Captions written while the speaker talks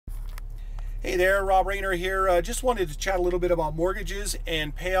Hey there, Rob Rayner here. Just wanted to chat a little bit about mortgages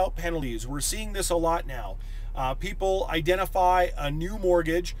and payout penalties. We're seeing this a lot now. People identify a new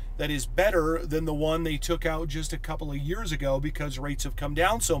mortgage that is better than the one they took out just a couple of years ago because rates have come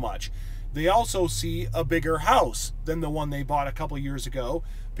down so much. They also see a bigger house than the one they bought a couple of years ago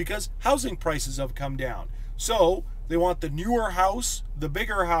because housing prices have come down. So they want the newer house, the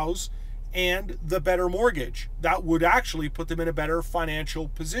bigger house, and the better mortgage. That would actually put them in a better financial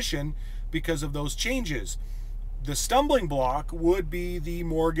position because of those changes. The stumbling block would be the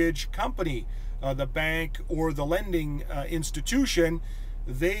mortgage company, the bank or the lending institution.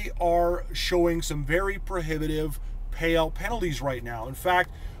 They are showing some very prohibitive payout penalties right now. In fact,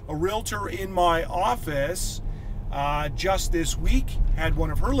 a realtor in my office just this week had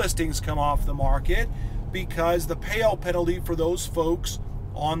one of her listings come off the market because the payout penalty for those folks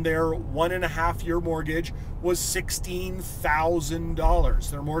on their 1.5 year mortgage was $16,000.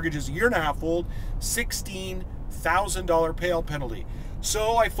 Their mortgage is a year and a half old, $16,000 payout penalty.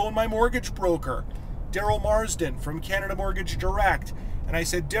 So I phoned my mortgage broker, Daryl Marsden from Canada Mortgage Direct, and I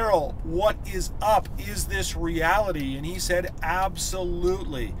said, Daryl, what is up? Is this reality? And he said,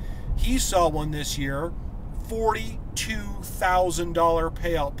 absolutely. He saw one this year, $42,000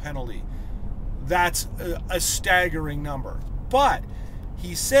 payout penalty. That's a staggering number. But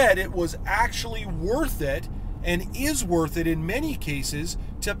he said it was actually worth it and is worth it in many cases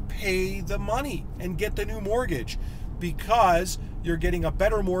to pay the money and get the new mortgage because you're getting a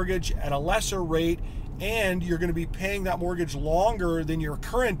better mortgage at a lesser rate and you're going to be paying that mortgage longer than your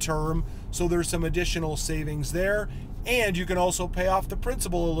current term, so there's some additional savings there, and you can also pay off the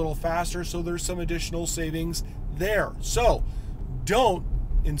principal a little faster, so there's some additional savings there. So don't,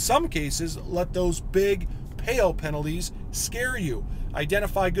 in some cases, let those big payout penalties scare you.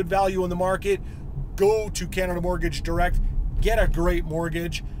 Identify good value in the market, go to Canada Mortgage Direct, get a great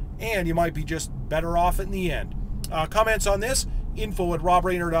mortgage, and you might be just better off in the end. Comments on this,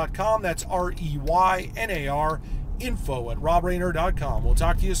 info@robrayner.com. That's REYNAR, info@robrayner.com. We'll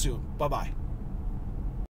talk to you soon. Bye-bye.